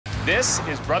This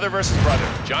is brother versus brother,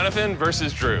 Jonathan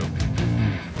versus Drew.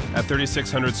 At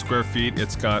 3,600 square feet,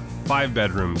 it's got 5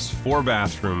 bedrooms, 4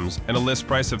 bathrooms, and a list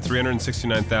price of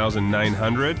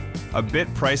 $369,900. A bit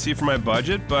pricey for my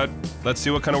budget, but let's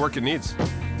see what kind of work it needs.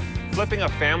 Flipping a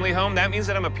family home, that means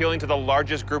that I'm appealing to the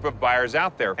largest group of buyers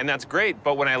out there, and that's great,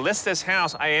 but when I list this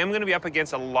house, I am gonna be up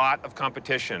against a lot of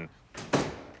competition.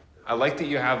 I like that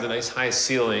you have the nice high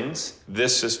ceilings.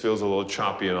 This just feels a little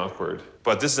choppy and awkward.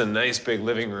 But this is a nice big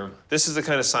living room. This is the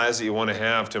kind of size that you want to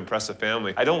have to impress a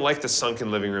family. I don't like the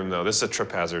sunken living room, though. This is a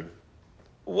trip hazard.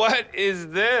 What is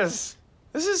this?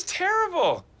 This is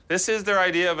terrible. This is their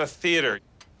idea of a theater.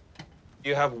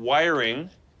 You have wiring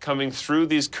coming through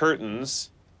these curtains.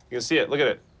 You can see it, look at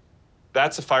it.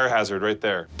 That's a fire hazard right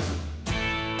there.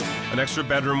 An extra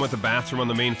bedroom with a bathroom on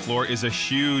the main floor is a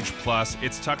huge plus.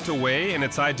 It's tucked away, and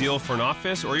it's ideal for an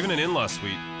office or even an in-law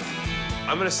suite.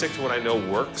 I'm gonna stick to what I know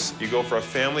works. You go for a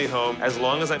family home. As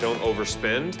long as I don't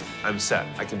overspend, I'm set.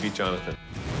 I can beat Jonathan.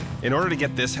 In order to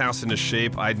get this house into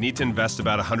shape, I'd need to invest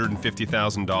about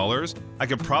 $150,000. I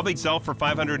could probably sell for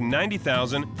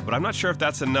 $590,000, but I'm not sure if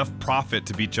that's enough profit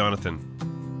to beat Jonathan.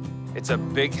 It's a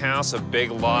big house, a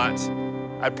big lot.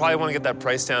 I'd probably want to get that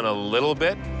price down a little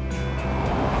bit.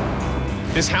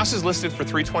 This house is listed for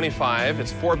 $325,000.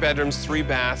 It's 4 bedrooms, 3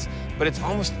 baths, but it's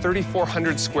almost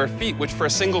 3,400 square feet, which for a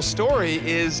single story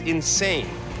is insane.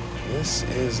 This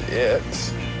is it.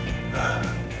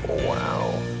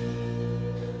 Wow.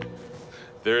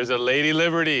 There's a Lady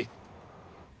Liberty.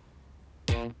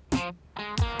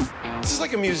 This is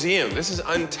like a museum. This is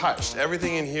untouched.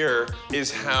 Everything in here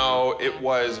is how it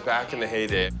was back in the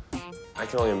heyday. I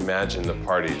can only imagine the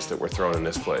parties that were thrown in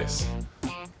this place.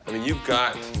 I mean, you've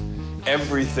got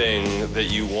everything that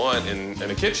you want in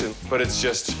a kitchen, but it's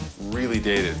just really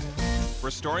dated.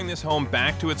 Restoring this home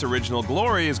back to its original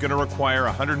glory is going to require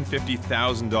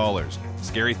 $150,000.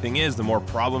 Scary thing is, the more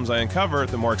problems I uncover,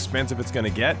 the more expensive it's going to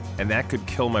get, and that could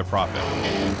kill my profit.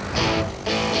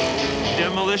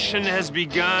 Demolition has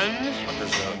begun.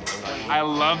 I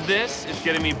love this. It's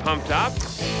getting me pumped up.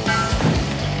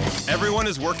 Everyone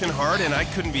is working hard, and I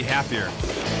couldn't be happier.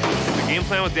 The game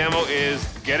plan with demo is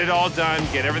get it all done,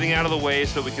 get everything out of the way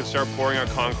so we can start pouring our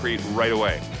concrete right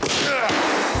away.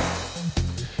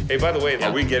 Hey, by the way,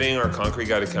 are we getting our concrete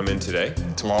guy to come in today?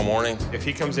 Tomorrow morning? If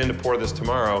he comes in to pour this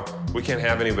tomorrow, we can't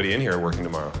have anybody in here working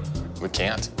tomorrow. We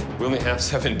can't. We only have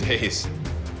 7 days.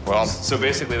 Well, so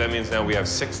basically that means now we have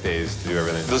 6 days to do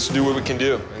everything. let's do what we can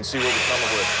do and see what we come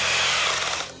up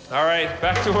with. All right,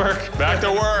 back to work. Back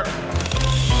to work.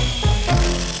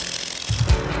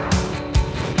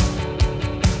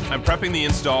 I'm prepping the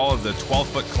install of the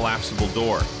 12-foot collapsible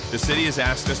door. The city has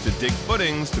asked us to dig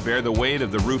footings to bear the weight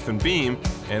of the roof and beam,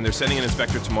 and they're sending an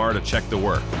inspector tomorrow to check the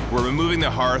work. We're removing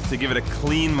the hearth to give it a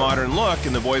clean, modern look,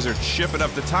 and the boys are chipping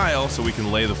up the tile so we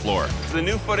can lay the floor. The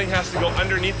new footing has to go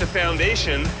underneath the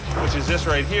foundation, which is this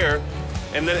right here,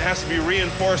 and then it has to be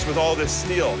reinforced with all this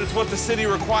steel. It's what the city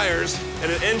requires,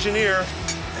 and an engineer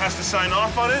has to sign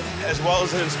off on it, as well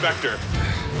as an inspector.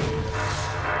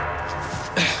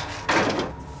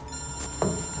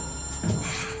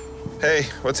 Hey,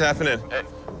 what's happening? Hey,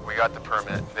 we got the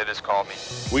permit. They just called me.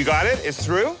 We got it? It's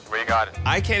through? We got it.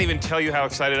 I can't even tell you how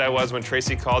excited I was when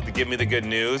Tracy called to give me the good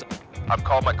news. I've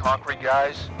called my concrete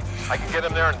guys. I can get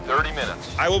them there in 30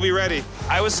 minutes. I will be ready.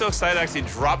 I was so excited I actually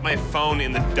dropped my phone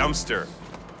in the dumpster.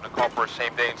 I'm gonna call for a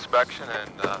same-day inspection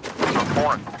and start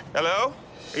pouring. Hello?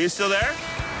 Are you still there?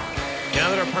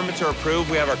 Now that our permits are approved,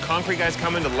 we have our concrete guys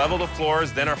coming to level the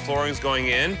floors, then our flooring's going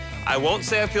in. I won't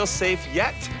say I feel safe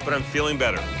yet, but I'm feeling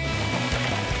better.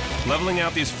 Leveling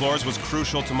out these floors was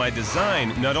crucial to my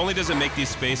design. Not only does it make these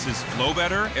spaces flow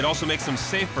better, it also makes them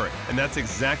safer, and that's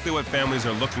exactly what families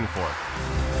are looking for.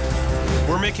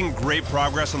 We're making great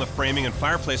progress on the framing and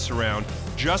fireplace surround.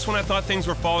 Just when I thought things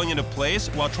were falling into place,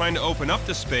 while trying to open up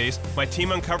the space, my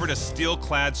team uncovered a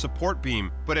steel-clad support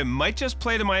beam, but it might just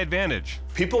play to my advantage.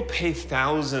 People pay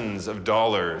thousands of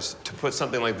dollars to put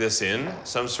something like this in,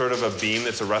 some sort of a beam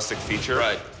that's a rustic feature.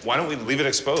 Right. Why don't we leave it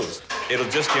exposed? It'll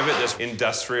just give it this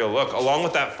industrial look, along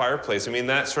with that fireplace. I mean,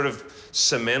 that sort of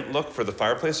cement look for the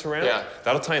fireplace around,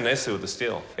 that'll tie nicely with the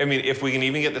steel. I mean, if we can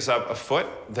even get this up a foot,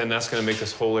 then that's gonna make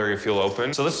this whole area feel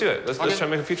open. So let's do it. Let's try to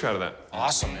make a feature out of that.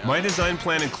 Awesome, man. My design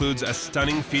plan includes a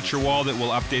stunning feature wall that will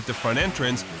update the front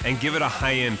entrance and give it a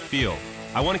high-end feel.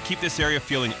 I want to keep this area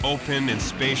feeling open and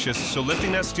spacious, so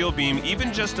lifting that steel beam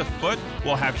even just a foot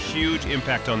will have huge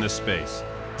impact on this space.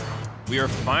 We are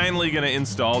finally going to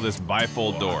install this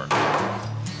bifold door.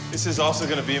 This is also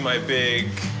going to be my big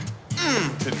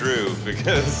to Drew,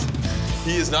 because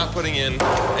he is not putting in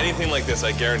anything like this,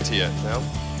 I guarantee it. No?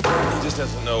 He just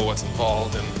doesn't know what's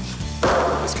involved, and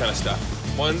This kind of stuff.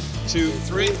 1, 2,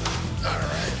 3.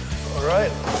 All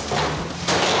right.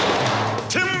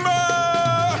 Timber!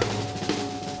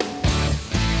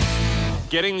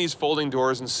 Getting these folding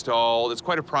doors installed, it's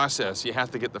quite a process. You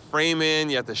have to get the frame in,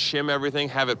 you have to shim everything,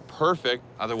 have it perfect,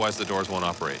 otherwise the doors won't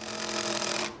operate.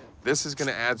 This is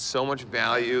gonna add so much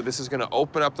value. This is gonna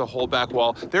open up the whole back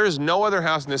wall. There is no other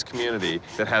house in this community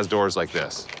that has doors like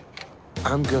this.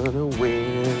 I'm gonna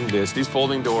win this. These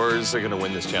folding doors are gonna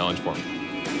win this challenge for me.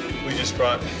 We just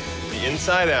brought the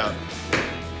inside out.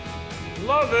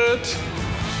 Love it.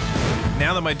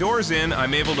 Now that my door's in,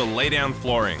 I'm able to lay down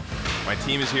flooring. My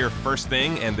team is here first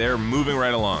thing, and they're moving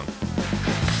right along.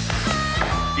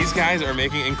 These guys are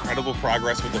making incredible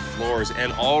progress with the floors,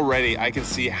 and already I can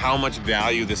see how much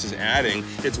value this is adding.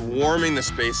 It's warming the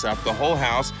space up. The whole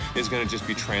house is gonna just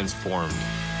be transformed.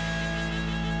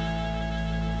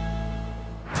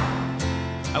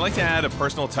 I like to add a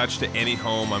personal touch to any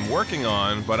home I'm working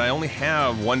on, but I only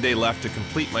have 1 day left to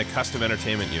complete my custom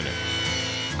entertainment unit.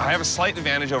 I have a slight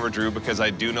advantage over Drew because I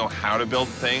do know how to build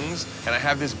things, and I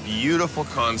have this beautiful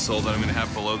console that I'm gonna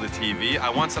have below the TV. I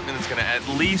want something that's gonna at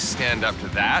least stand up to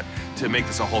that to make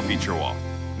this a whole feature wall.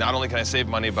 Not only can I save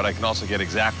money, but I can also get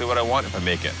exactly what I want if I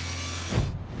make it.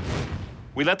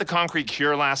 We let the concrete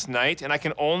cure last night, and I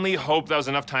can only hope that was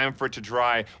enough time for it to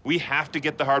dry. We have to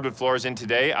get the hardwood floors in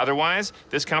today, otherwise,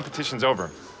 this competition's over.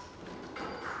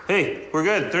 Hey, we're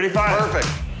good, 35. Perfect.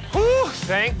 Whew,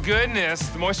 thank goodness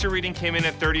the moisture reading came in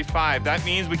at 35. That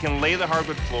means we can lay the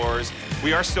hardwood floors.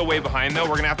 We are still way behind, though.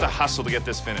 We're gonna have to hustle to get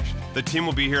this finished. The team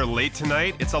will be here late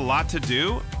tonight. It's a lot to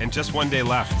do, and just 1 day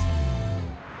left.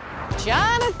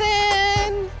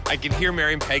 Jonathan! I can hear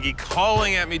Mary and Peggy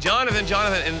calling at me, Jonathan,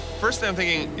 Jonathan, and first thing I'm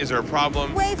thinking, is there a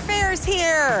problem? Wayfair's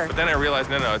here! But then I realized,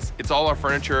 no, it's all our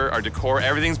furniture, our decor,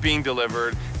 everything's being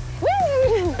delivered.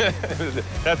 Woo!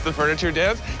 That's the furniture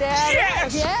dance?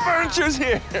 Yes! Yeah. Furniture's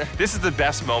here! This is the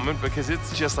best moment because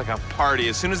it's just like a party.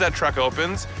 As soon as that truck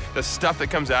opens, the stuff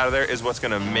that comes out of there is what's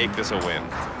gonna make this a win.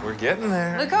 We're getting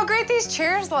there. Look how great these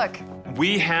chairs look.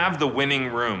 We have the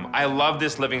winning room. I love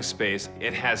this living space.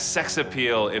 It has sex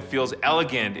appeal. It feels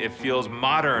elegant. It feels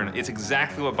modern. It's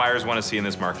exactly what buyers want to see in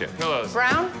this market. Pillows.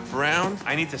 Brown? Brown?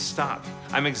 I need to stop.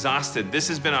 I'm exhausted. This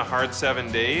has been a hard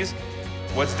 7 days.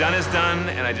 What's done is done,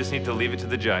 and I just need to leave it to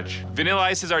the judge. Vanilla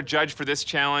Ice is our judge for this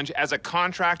challenge. As a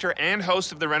contractor and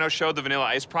host of the reno show, The Vanilla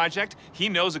Ice Project, he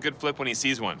knows a good flip when he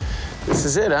sees one. This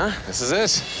is it, huh? This is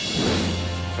it.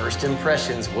 First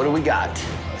impressions, what do we got?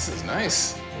 This is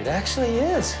nice. It actually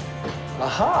is.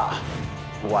 Aha.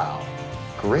 Wow.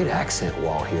 Great accent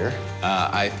wall here.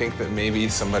 I think that maybe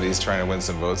somebody's trying to win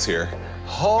some votes here.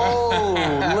 Oh,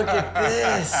 look at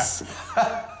this.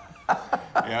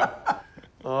 Yeah.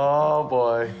 Oh,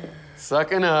 boy.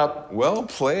 Sucking up. Well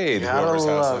played, Gotta whoever's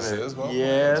house love this it. is. Well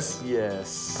Yes,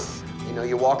 yes. You know,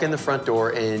 you walk in the front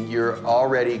door and you're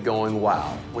already going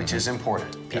wow, which is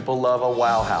important. People love a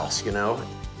wow house, you know?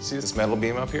 played. See this metal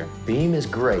beam up here? Beam is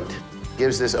great.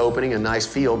 Gives this opening a nice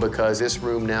feel because this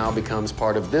room now becomes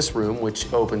part of this room,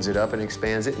 which opens it up and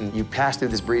expands it, and you pass through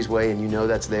this breezeway and you know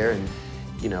that's there, and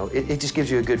you know, it just gives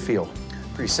you a good feel.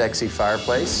 Pretty sexy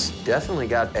fireplace. Definitely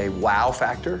got a wow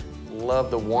factor.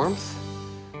 Love the warmth.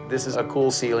 This is a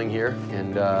cool ceiling here,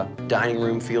 and dining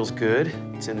room feels good.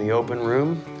 It's in the open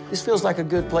room. This feels like a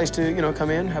good place to, you know,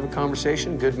 come in, have a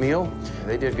conversation, good meal.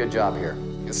 They did a good job here.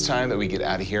 It's time that we get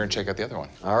out of here and check out the other one.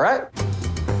 All right.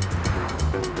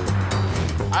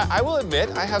 I will admit,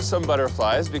 I have some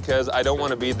butterflies because I don't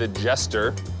want to be the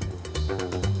jester.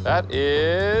 That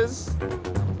is...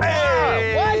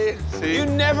 Hey! What? See? You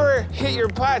never hit your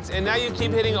putts, and now you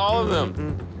keep hitting all of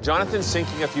them. Jonathan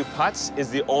sinking a few putts is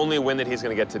the only win that he's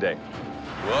going to get today.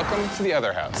 Welcome to the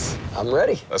other house. I'm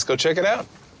ready. Let's go check it out.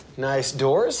 Nice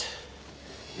doors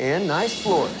and nice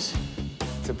floors.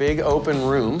 It's a big open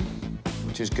room,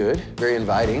 which is good, very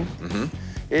inviting.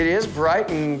 It is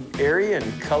bright and airy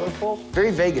and colorful,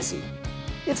 very Vegas-y.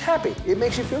 It's happy. It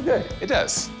makes you feel good. It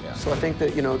does. Yeah. So I think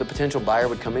that, you know, the potential buyer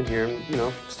would come in here and, you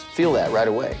know, feel that right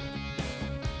away.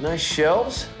 Nice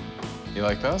shelves. You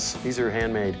like those? These are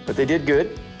handmade, but they did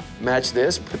good. Match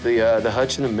this, put the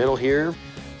hutch in the middle here.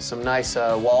 Some nice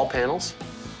wall panels.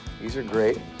 These are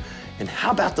great. And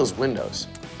how about those windows?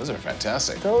 Those are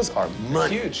fantastic. Those are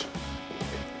money. Huge.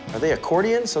 Are they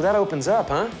accordion? So that opens up,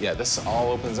 huh? Yeah, this all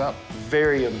opens up.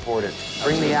 Very important.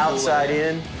 Bring the outside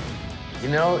in. You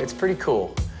know, it's pretty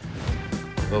cool.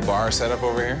 Little bar set up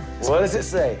over here. What does it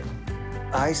say?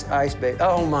 Ice, ice, baby.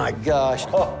 Oh my gosh.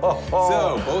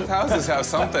 So both houses have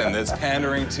something that's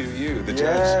pandering to you, the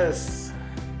judge. Yes.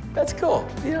 That's cool.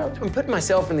 You know, I'm putting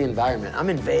myself in the environment. I'm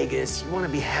in Vegas. You want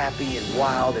to be happy and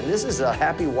wild, and this is a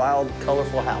happy, wild,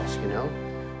 colorful house, you know?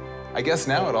 I guess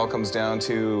now it all comes down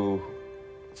to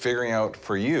figuring out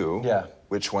for you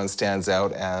which one stands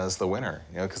out as the winner,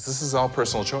 you know, because this is all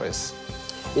personal choice.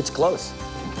 It's close.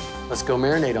 Let's go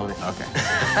marinate on it. Okay.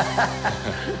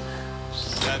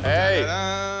 Hey,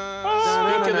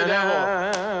 speak of the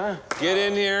devil. Get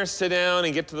in here, sit down,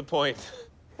 and get to the point.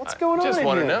 What's going on Just in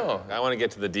want to here? know. I want to get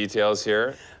to the details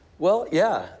here. Well,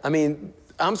 yeah. I mean,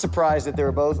 I'm surprised that they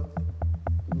were both,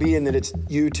 being that it's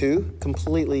you two,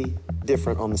 completely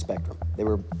different on the spectrum. They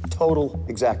were total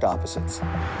exact opposites.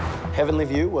 Heavenly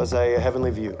View was a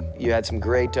heavenly view. You had some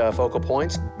great focal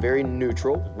points, very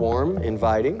neutral, warm,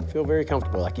 inviting, feel very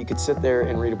comfortable. Like you could sit there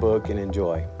and read a book and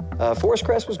enjoy. Forest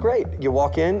Crest was great. You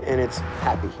walk in and it's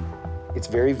happy. It's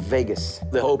very Vegas.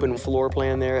 The open floor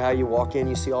plan there, how you walk in,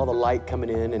 you see all the light coming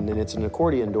in, and then it's an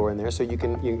accordion door in there, so you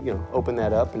can you know, open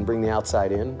that up and bring the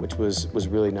outside in, which was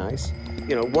really nice.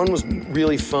 You know, one was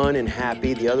really fun and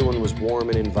happy, the other one was warm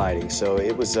and inviting, so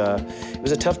it was a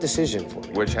tough decision for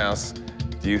me. Which house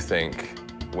do you think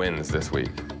wins this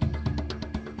week?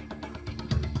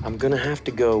 I'm gonna have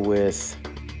to go with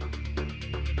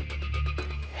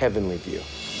Heavenly View.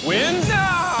 Wins?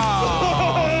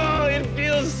 Oh, it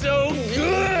feels so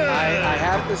good. I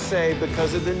have to say,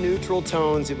 because of the neutral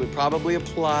tones, it would probably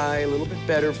apply a little bit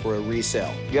better for a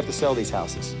resale. You have to sell these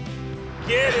houses.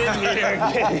 Get in here.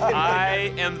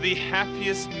 I am the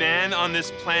happiest man on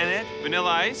this planet.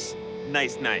 Vanilla Ice,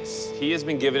 nice, nice. He has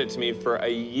been giving it to me for a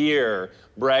year,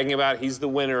 bragging about he's the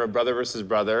winner of Brother versus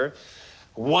Brother.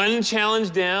 One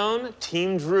challenge down,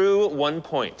 Team Drew, 1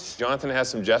 point. Jonathan has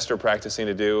some gesture practicing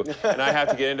to do, and I have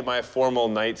to get into my formal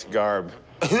night garb.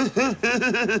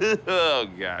 Oh,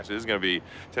 gosh,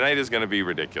 tonight is gonna be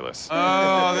ridiculous.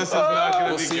 Oh, this is not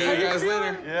gonna be good. We'll see you guys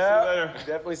later. Yeah,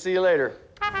 definitely see you later.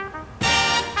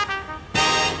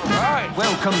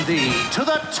 Welcome thee to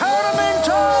the Tournament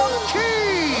of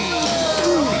Kings!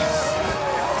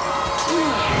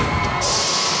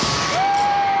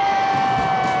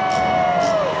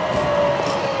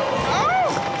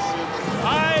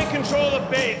 I control the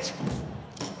fate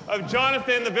of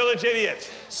Jonathan, the village idiot.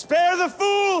 Spare the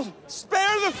fool!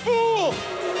 Spare the fool!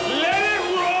 Let it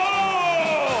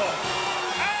roll!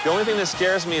 The only thing that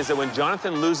scares me is that when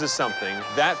Jonathan loses something,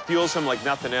 that fuels him like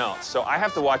nothing else. So I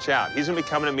have to watch out. He's gonna be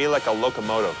coming at me like a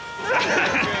locomotive.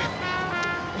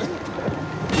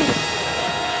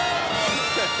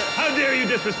 How dare you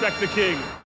disrespect the king?